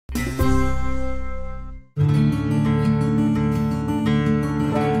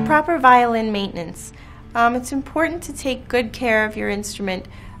Proper violin maintenance. It's important to take good care of your instrument.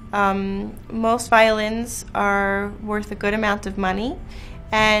 Most violins are worth a good amount of money,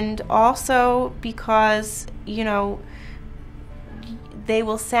 and also because, you know, they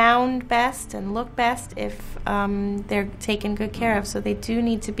will sound best and look best if they're taken good care of. So they do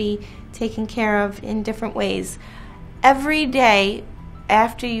need to be taken care of in different ways. Every day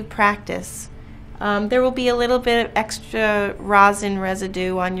after you practice, there will be a little bit of extra rosin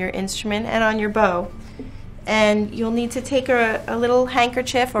residue on your instrument and on your bow. And you'll need to take a little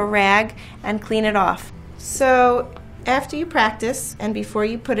handkerchief or rag and clean it off. So after you practice and before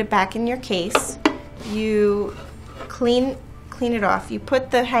you put it back in your case, you clean it off. You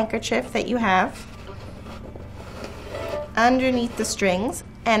put the handkerchief that you have underneath the strings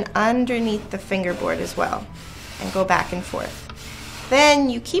and underneath the fingerboard as well, and go back and forth.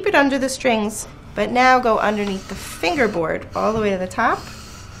 Then you keep it under the strings, but now go underneath the fingerboard all the way to the top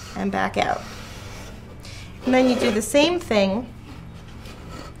and back out. And then you do the same thing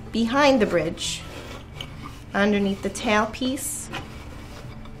behind the bridge, underneath the tailpiece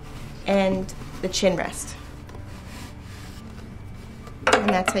and the chin rest. And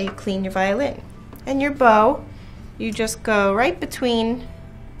that's how you clean your violin. And your bow, you just go right between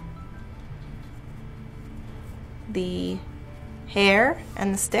the hair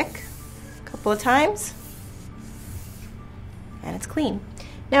and the stick a couple of times, and it's clean.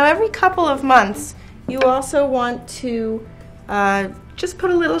 Now every couple of months, you also want to just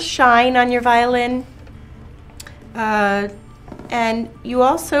put a little shine on your violin, and you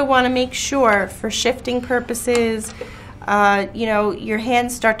also want to make sure, for shifting purposes, you know, your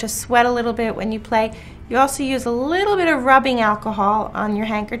hands start to sweat a little bit when you play. You also use a little bit of rubbing alcohol on your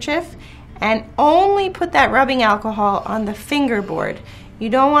handkerchief, and only put that rubbing alcohol on the fingerboard. You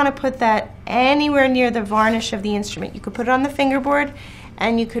don't want to put that anywhere near the varnish of the instrument. You could put it on the fingerboard,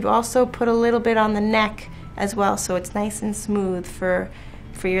 and you could also put a little bit on the neck as well, so it's nice and smooth for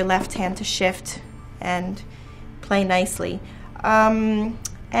your left hand to shift and play nicely. And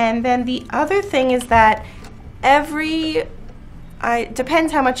then the other thing is that it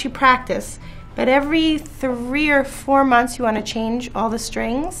depends how much you practice, but every 3 or 4 months you want to change all the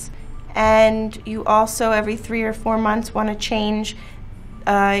strings, and you also every 3 or 4 months want to change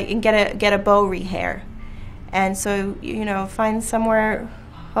and get a bow rehair. And so, you know, find somewhere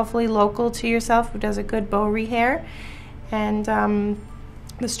hopefully local to yourself who does a good bow rehair, and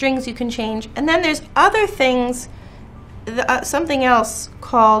the strings you can change. And then there's other things, something else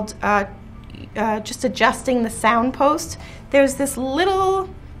called just adjusting the sound post. There's this little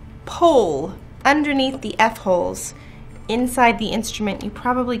pole underneath the F holes inside the instrument. You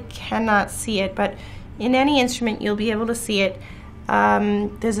probably cannot see it, but in any instrument you'll be able to see it.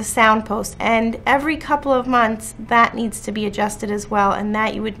 There's a sound post, and every couple of months that needs to be adjusted as well, and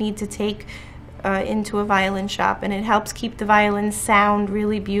that you would need to take into a violin shop, and it helps keep the violin sound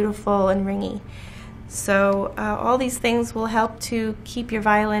really beautiful and ringy. So all these things will help to keep your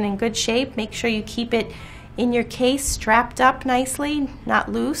violin in good shape. Make sure you keep it in your case strapped up nicely, not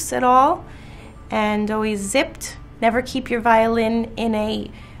loose at all, and always zipped. Never keep your violin in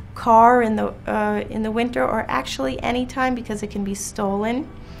a car in the winter, or actually anytime, because it can be stolen,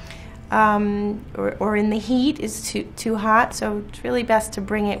 or in the heat is too hot. So it's really best to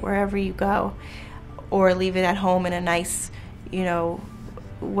bring it wherever you go, or leave it at home in a nice, you know,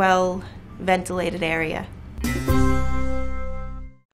 well ventilated area.